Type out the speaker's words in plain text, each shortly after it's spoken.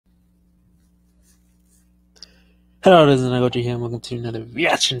Hello, this is Nagoji here, and welcome to another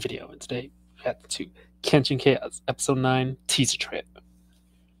reaction video. And today, we react to Kenshin Chaos, Episode 9, Teaser Trailer.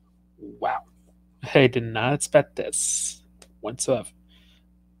 Wow. I did not expect this whatsoever.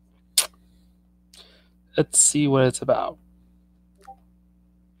 Let's see what it's about.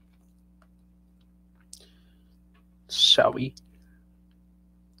 Shall we?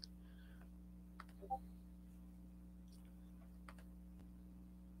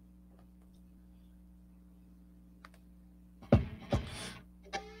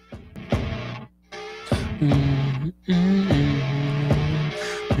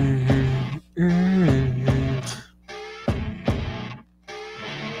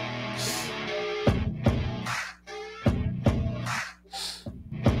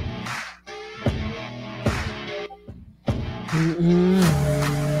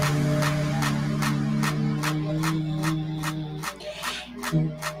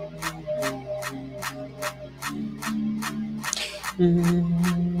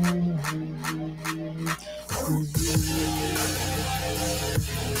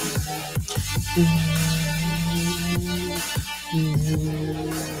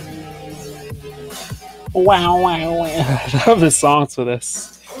 Wow, wow, wow. I love the songs for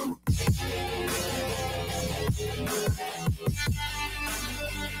this.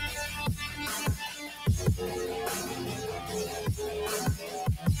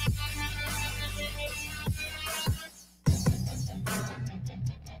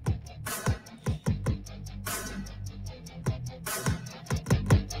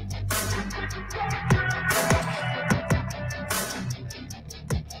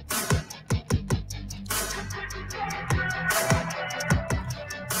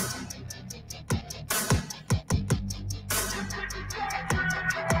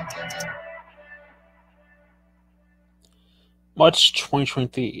 March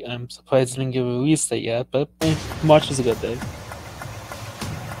 2023. I'm surprised it didn't give a release date yet, but March is a good day.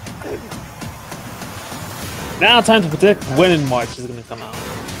 Now, time to predict when in March is going to come out.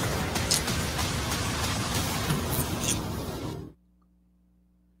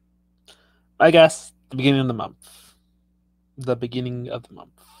 I guess the beginning of the month. The beginning of the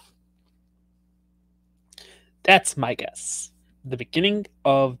month. That's my guess. The beginning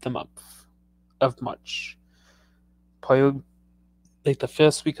of the month of March. Probably like the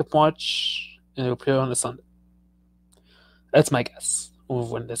first week of March, and it'll appear on a Sunday. That's my guess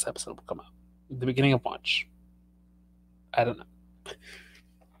of when this episode will come out. The beginning of March. I don't know.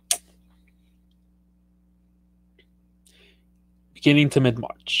 Beginning to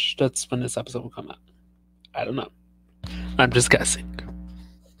mid-March. That's when this episode will come out. I don't know. I'm just guessing.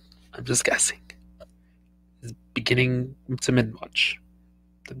 It's beginning to mid-March.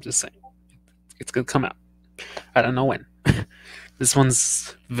 I'm just saying. It's gonna come out. I don't know when. This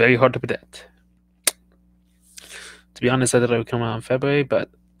one's very hard to predict. To be honest, I thought it would come out in February, but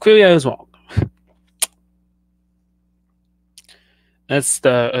clearly I was wrong. That's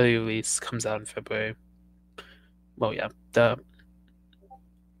the early release, comes out in February. Well, yeah, the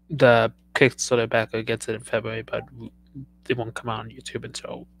Kickstarter backer gets it in February, but it won't come out on YouTube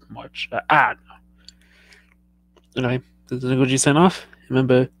until March. I don't know. Anyway, this is Nagoji sign off.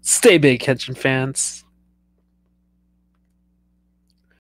 Remember, stay big, Kenshin fans.